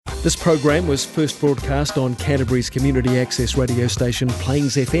This program was first broadcast on Canterbury's community access radio station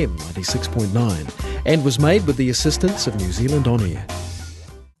Plains FM 96.9 and was made with the assistance of New Zealand On Air.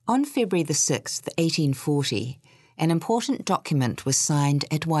 On February the 6th, 1840, an important document was signed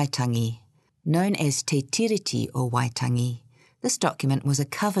at Waitangi. Known as Te Tiriti o Waitangi, this document was a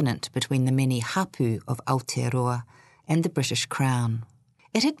covenant between the many hapu of Aotearoa and the British Crown.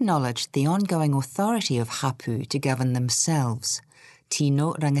 It acknowledged the ongoing authority of hapu to govern themselves,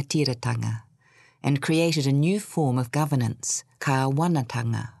 tino rangatiratanga, and created a new form of governance, ka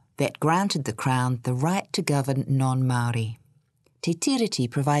wanatanga, that granted the Crown the right to govern non-Māori. Te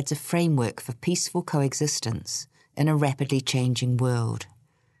Tiriti provides a framework for peaceful coexistence in a rapidly changing world.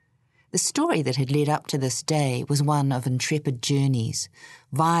 The story that had led up to this day was one of intrepid journeys,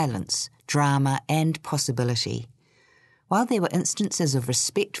 violence, drama and possibility. While there were instances of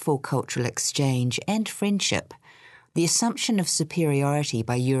respectful cultural exchange and friendship, the assumption of superiority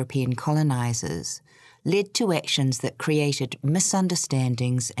by European colonisers led to actions that created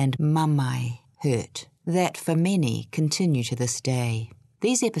misunderstandings and mamai, hurt, that for many continue to this day.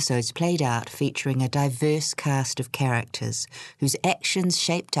 These episodes played out featuring a diverse cast of characters whose actions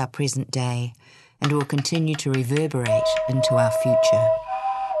shaped our present day and will continue to reverberate into our future.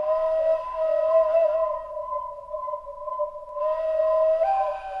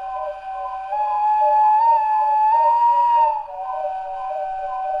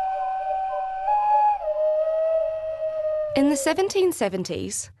 In the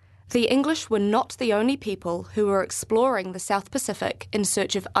 1770s, the English were not the only people who were exploring the South Pacific in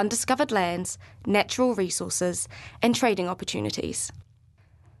search of undiscovered lands, natural resources, and trading opportunities.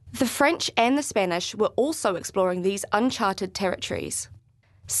 The French and the Spanish were also exploring these uncharted territories.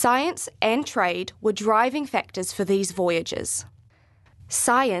 Science and trade were driving factors for these voyages.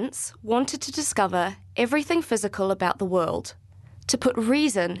 Science wanted to discover everything physical about the world, to put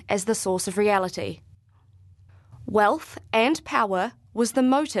reason as the source of reality. Wealth and power was the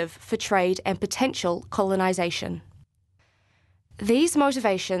motive for trade and potential colonisation. These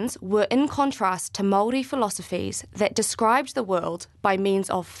motivations were in contrast to Māori philosophies that described the world by means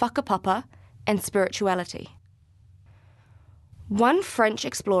of whakapapa and spirituality. One French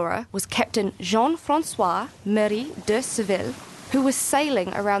explorer was Captain Jean-François Marie de Surville, who was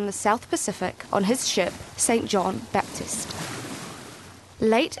sailing around the South Pacific on his ship St. John Baptist.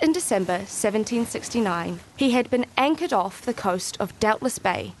 Late in December 1769, he had been anchored off the coast of Doubtless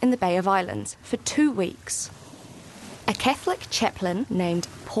Bay in the Bay of Islands for 2 weeks. A Catholic chaplain named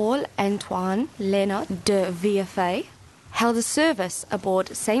Paul-Antoine Léonard de Villefay held a service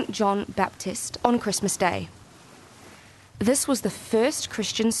aboard St. John Baptist on Christmas Day. This was the first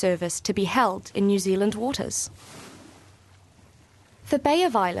Christian service to be held in New Zealand waters. The Bay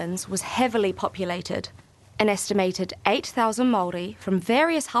of Islands was heavily populated. An estimated 8,000 Māori from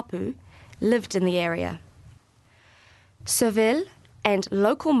various hapu lived in the area. Surville and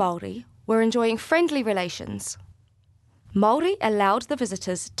local Māori were enjoying friendly relations. Māori allowed the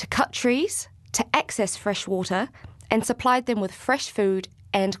visitors to cut trees, to access fresh water, and supplied them with fresh food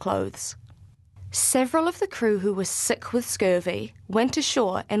and clothes. Several of the crew who were sick with scurvy went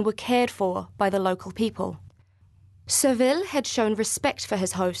ashore and were cared for by the local people. Surville had shown respect for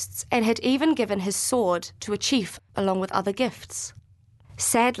his hosts and had even given his sword to a chief along with other gifts.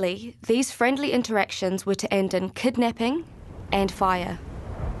 Sadly, these friendly interactions were to end in kidnapping and fire.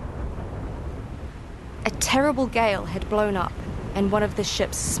 A terrible gale had blown up and one of the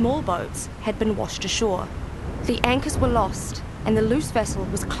ship's small boats had been washed ashore. The anchors were lost and the loose vessel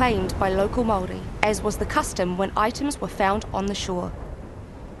was claimed by local Māori, as was the custom when items were found on the shore.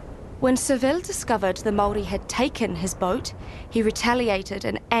 When Surville discovered the Māori had taken his boat, he retaliated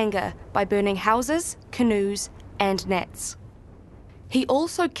in anger by burning houses, canoes, and nets. He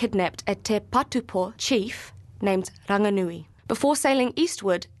also kidnapped a Te Patupo chief named Ranginui before sailing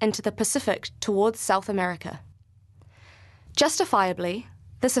eastward into the Pacific towards South America. Justifiably,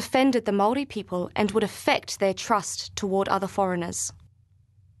 this offended the Māori people and would affect their trust toward other foreigners.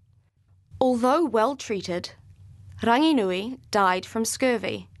 Although well treated, Ranginui died from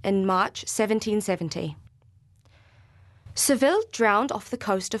scurvy in March 1770. Surville drowned off the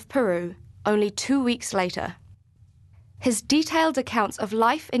coast of Peru only 2 weeks later. His detailed accounts of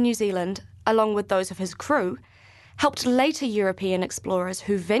life in New Zealand, along with those of his crew, helped later European explorers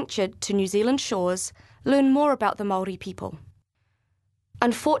who ventured to New Zealand shores learn more about the Māori people.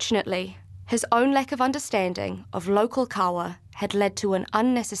 Unfortunately, his own lack of understanding of local kawa had led to an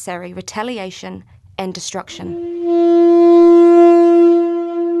unnecessary retaliation and destruction.